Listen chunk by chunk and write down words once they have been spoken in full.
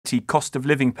disability cost of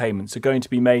living payments are going to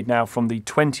be made now from the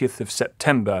 20th of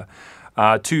September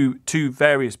to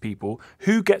various people.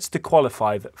 Who gets to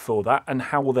qualify for that, and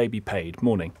how will they be paid?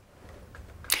 Morning.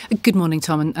 Good morning,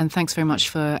 Tom, and thanks very much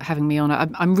for having me on.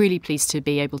 I'm really pleased to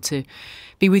be able to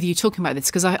be with you talking about this,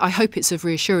 because I hope it's of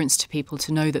reassurance to people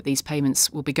to know that these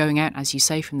payments will be going out, as you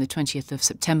say, from the 20th of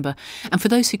September. And for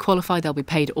those who qualify, they'll be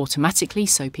paid automatically,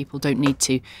 so people don't need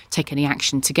to take any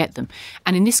action to get them.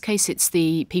 And in this case, it's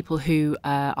the people who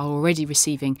are already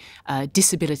receiving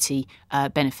disability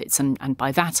benefits. And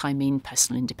by that, I mean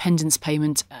personal independence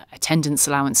payment, attendance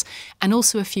allowance, and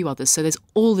also a few others. So there's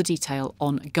all the detail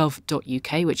on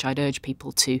gov.uk, which I'd urge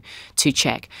people to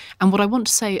check. And what I want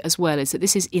to say as well is that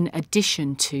this is in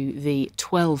addition to the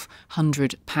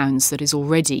 £1,200 that is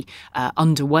already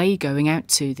underway, going out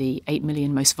to the 8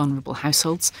 million most vulnerable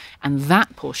households. And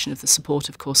that portion of the support,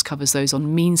 of course, covers those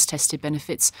on means-tested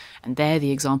benefits. And there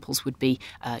the examples would be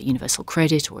universal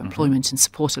credit or employment and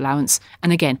support allowance.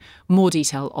 And again, more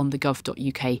detail on the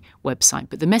gov.uk website.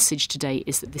 But the message today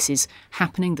is that this is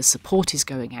happening, the support is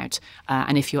going out,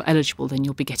 and if you're eligible, then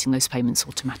you'll be getting those payments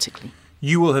automatically.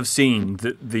 You will have seen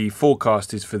that the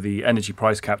forecast is for the energy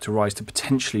price cap to rise to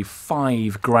potentially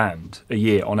 £5,000 a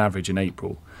year on average in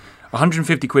April.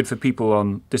 150 quid for people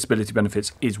on disability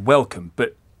benefits is welcome,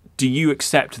 but do you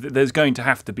accept that there's going to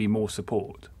have to be more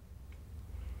support?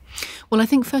 Well, I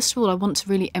think, first of all, I want to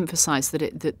really emphasise that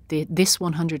this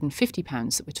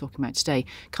 £150 that we're talking about today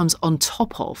comes on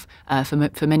top of,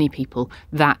 for many people,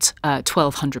 that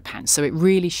 £1,200. So it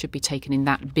really should be taken in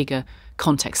that bigger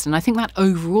context. And I think that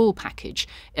overall package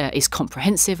is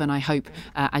comprehensive, and I hope,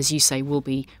 as you say, will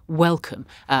be welcome.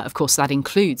 Of course, that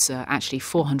includes actually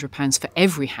 £400 for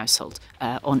every household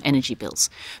on energy bills.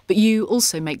 But you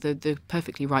also make the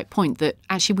perfectly right point that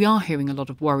actually we are hearing a lot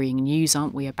of worrying news,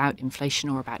 aren't we, about inflation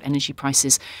or about energy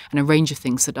prices and a range of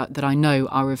things that I know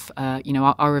are of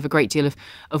a great deal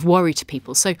of worry to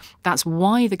people. So that's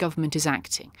why the government is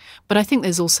acting. But I think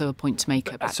there's also a point to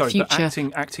make about future.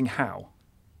 But acting how?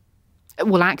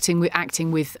 Well, acting with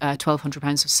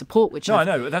 £1,200 of support, which I've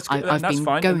been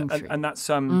fine, going through. And that's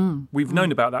we've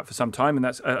known about that for some time, and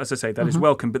that's, as I say, that is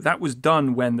welcome. But that was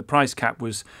done when the price cap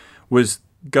was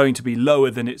going to be lower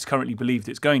than it's currently believed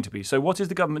it's going to be. So what is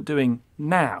the government doing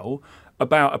now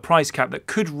about a price cap that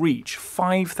could reach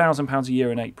 £5,000 a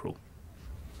year in April?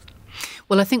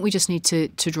 Well, I think we just need to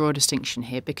draw a distinction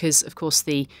here, because, of course,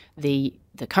 the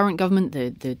current government,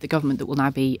 the government that will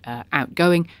now be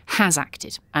outgoing, has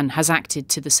acted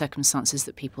to the circumstances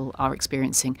that people are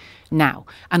experiencing now.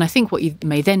 And I think what you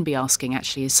may then be asking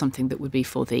actually is something that would be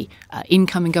for the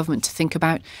incoming government to think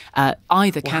about.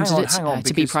 Either candidate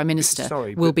to be Prime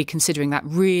Minister will be considering that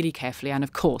really carefully, and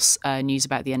of course news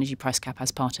about the energy price cap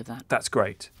as part of that. That's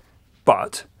great.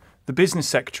 But the Business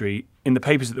Secretary in the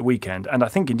papers at the weekend, and I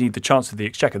think indeed the Chancellor of the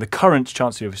Exchequer, the current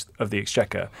Chancellor of the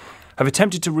Exchequer, have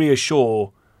attempted to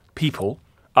reassure people,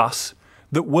 us,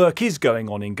 that work is going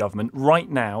on in government right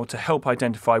now to help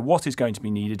identify what is going to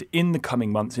be needed in the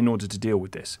coming months in order to deal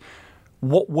with this.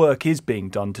 What work is being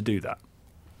done to do that?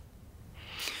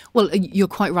 Well, you're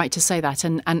quite right to say that,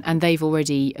 and they've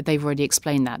already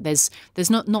explained that. There's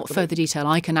not further detail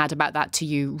I can add about that to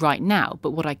you right now,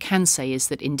 but what I can say is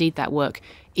that indeed that work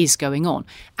is going on.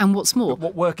 And what's more,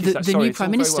 what work is that? The new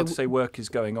Prime Minister. Very well to say work is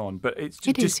going on, but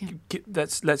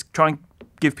yeah. Let's try and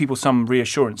give people some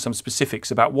reassurance, some specifics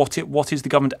about what is the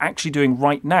government actually doing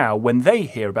right now when they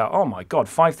hear about, oh my God,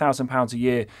 £5,000 a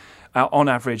year on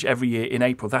average every year in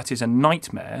April. That is a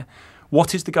nightmare.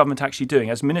 What is the government actually doing?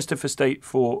 As Minister of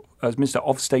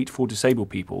State for Disabled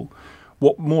People,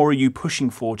 what more are you pushing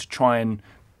for to try and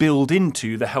build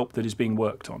into the help that is being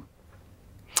worked on?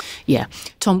 Yeah.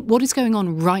 Tom, what is going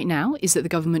on right now is that the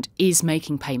government is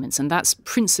making payments, and that's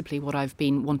principally what I've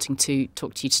been wanting to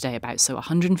talk to you today about. So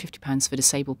 £150 for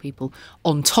disabled people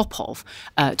on top of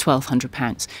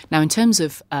 £1,200. Now, in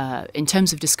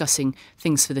terms of discussing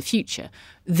things for the future,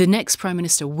 the next Prime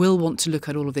Minister will want to look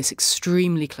at all of this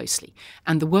extremely closely.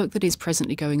 And the work that is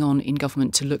presently going on in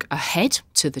government to look ahead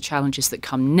to the challenges that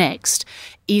come next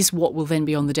is what will then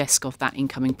be on the desk of that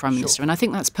incoming Prime Minister. Sure. And I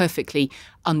think that's perfectly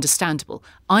understandable.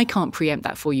 I can't preempt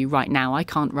that for you right now. I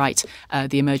can't write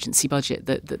the emergency budget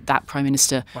that Prime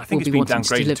Minister will be wanting to deliver. I think it's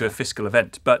been downgraded to a fiscal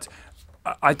event, but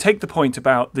I take the point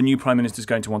about the new Prime Minister is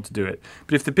going to want to do it.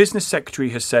 But if the Business Secretary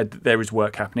has said that there is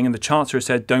work happening and the Chancellor has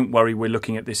said, don't worry, we're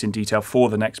looking at this in detail for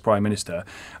the next Prime Minister,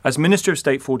 as Minister of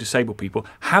State for Disabled People,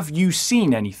 have you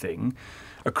seen anything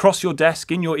across your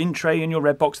desk, in your in-tray, in your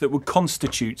red box, that would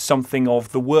constitute something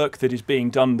of the work that is being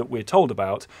done that we're told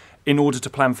about in order to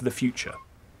plan for the future?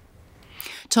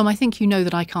 Tom, I think you know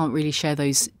that I can't really share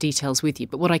those details with you.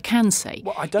 But what I can say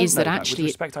is that actually, with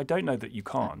respect, I don't know that you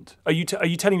can't. Are you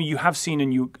telling me you have seen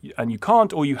and you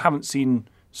can't, or you haven't seen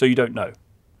so you don't know?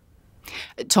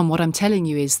 Tom, what I'm telling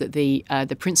you is that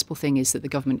the principal thing is that the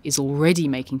government is already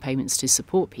making payments to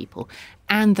support people,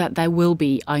 and that there will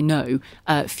be, I know,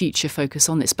 future focus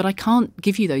on this. But I can't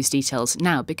give you those details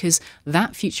now because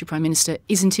that future Prime Minister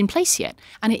isn't in place yet.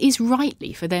 And it is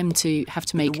rightly for them to have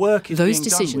to make those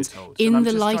decisions in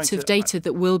the light of data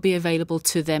that will be available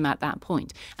to them at that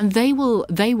point. And they will,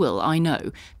 I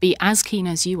know, be as keen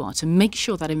as you are to make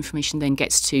sure that information then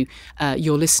gets to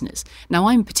your listeners. Now,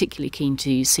 I'm particularly keen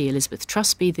to see Elizabeth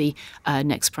Truss be the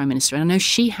next Prime Minister. And I know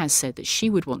she has said that she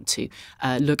would want to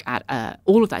look at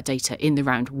all of that data in the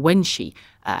round when she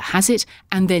has it,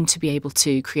 and then to be able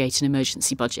to create an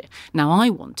emergency budget. Now,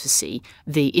 I want to see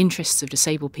the interests of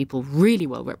disabled people really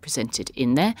well represented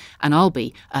in there, and I'll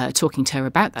be talking to her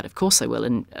about that. Of course I will,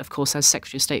 and of course, as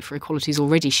Secretary of State for Equalities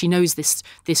already, she knows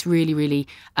this really, really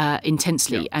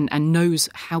intensely, and knows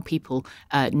how people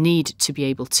need to be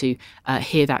able to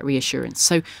hear that reassurance.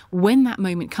 So when that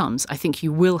moment comes, I think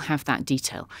you will have that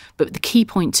detail. But the key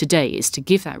point today is to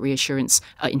give that reassurance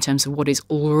in terms of what is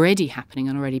already happening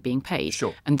and already being paid.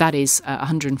 Sure. And that is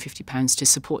 £150 to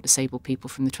support disabled people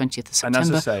from the 20th of September,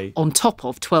 and as I say, on top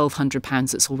of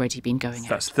 £1,200 that's already been going out.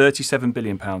 That's £37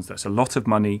 billion. That's a lot of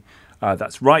money.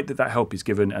 That's right that help is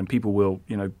given, and people will,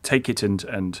 take it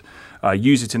and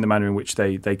use it in the manner in which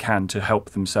they can to help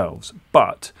themselves.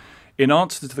 But in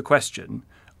answer to the question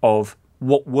of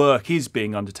what work is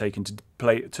being undertaken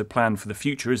to plan for the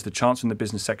future, as the Chancellor and the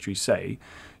Business Secretary say,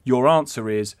 your answer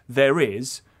is there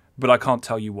is, but I can't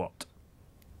tell you what.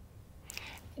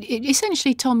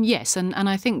 Essentially, Tom, yes, and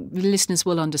I think the listeners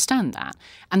will understand that.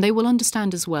 And they will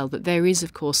understand as well that there is,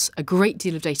 of course, a great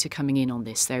deal of data coming in on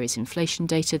this. There is inflation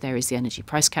data, there is the energy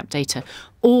price cap data.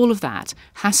 All of that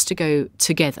has to go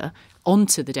together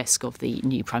onto the desk of the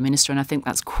new Prime Minister, and I think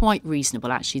that's quite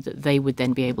reasonable, actually, that they would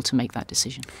then be able to make that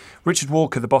decision. Richard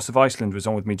Walker, the boss of Iceland, was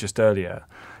on with me just earlier.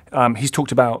 He's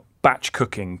talked about batch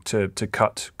cooking to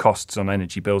cut costs on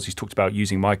energy bills. He's talked about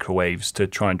using microwaves to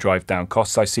try and drive down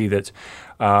costs. I see that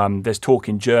there's talk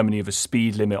in Germany of a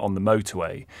speed limit on the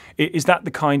motorway. Is that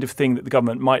the kind of thing that the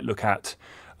government might look at,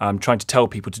 trying to tell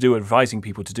people to do, advising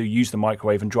people to do, use the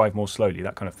microwave and drive more slowly,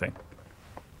 that kind of thing?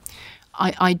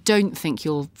 I don't think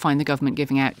you'll find the government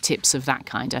giving out tips of that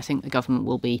kind. I think the government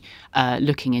will be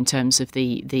looking in terms of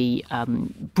the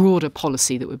broader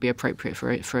policy that would be appropriate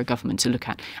for a government to look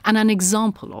at. And an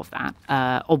example of that,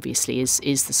 obviously, is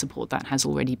the support that has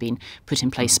already been put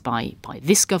in place by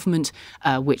this government,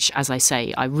 which, as I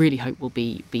say, I really hope will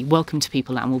be welcome to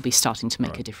people and will be starting to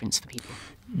make a difference for people.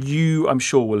 You, I'm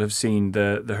sure, will have seen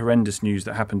the horrendous news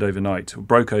that happened overnight, or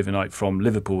broke overnight from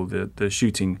Liverpool, the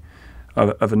shooting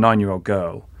of a 9-year-old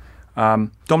girl.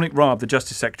 Dominic Raab, the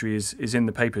Justice Secretary, is in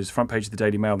the papers, front page of the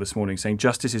Daily Mail this morning, saying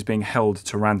justice is being held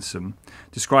to ransom,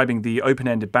 describing the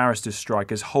open-ended barristers' strike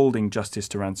as holding justice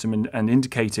to ransom, and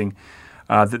indicating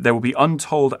that there will be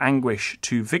untold anguish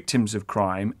to victims of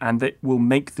crime and that will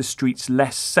make the streets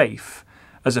less safe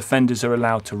as offenders are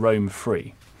allowed to roam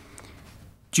free.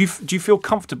 Do you feel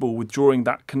comfortable with drawing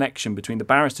that connection between the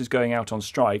barristers going out on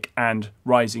strike and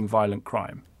rising violent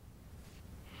crime?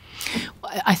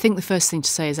 I think the first thing to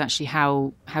say is actually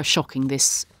how shocking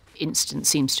this incident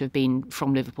seems to have been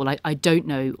from Liverpool. I don't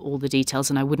know all the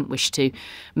details, and I wouldn't wish to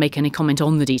make any comment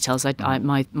on the details.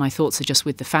 My thoughts are just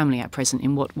with the family at present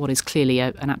in what is clearly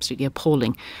an absolutely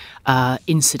appalling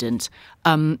incident.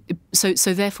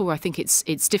 So therefore, I think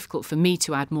it's difficult for me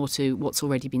to add more to what's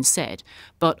already been said.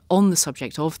 But on the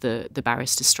subject of the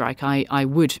barristers' strike, I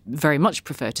would very much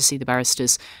prefer to see the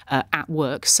barristers at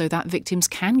work so that victims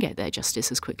can get their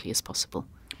justice as quickly as possible.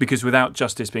 Because without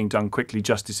justice being done quickly,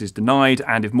 justice is denied.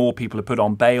 And if more people are put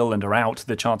on bail and are out,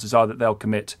 the chances are that they'll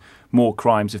commit more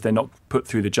crimes if they're not put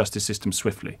through the justice system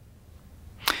swiftly.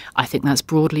 I think that's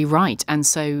broadly right. And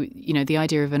so, the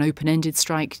idea of an open-ended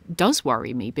strike does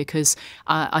worry me because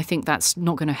I think that's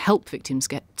not going to help victims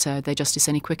get their justice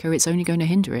any quicker. It's only going to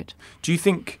hinder it. Do you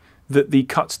think that the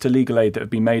cuts to legal aid that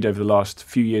have been made over the last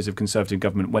few years of Conservative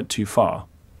government went too far?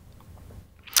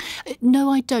 No,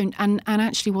 I don't. And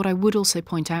actually what I would also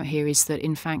point out here is that,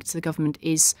 in fact, the government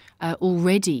is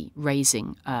already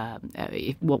raising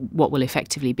what will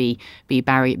effectively be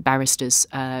barristers'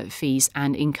 fees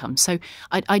and income. So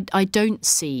I don't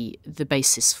see the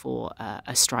basis for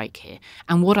a strike here.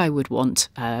 And what I would want,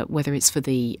 whether it's for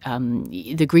the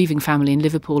grieving family in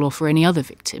Liverpool or for any other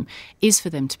victim, is for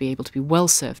them to be able to be well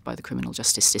served by the criminal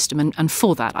justice system. And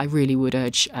for that, I really would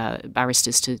urge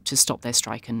barristers to stop their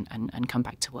strike and come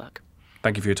back to work.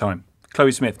 Thank you for your time.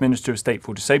 Chloe Smith, Minister of State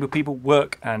for Disabled People,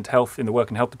 Work and Health in the Work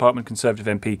and Health Department, Conservative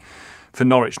MP for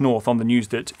Norwich North, on the news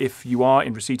that if you are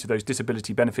in receipt of those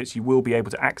disability benefits, you will be able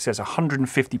to access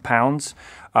 £150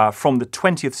 from the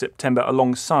 20th September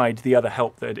alongside the other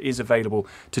help that is available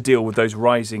to deal with those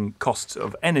rising costs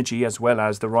of energy as well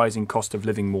as the rising cost of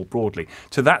living more broadly.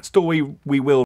 To that story, we will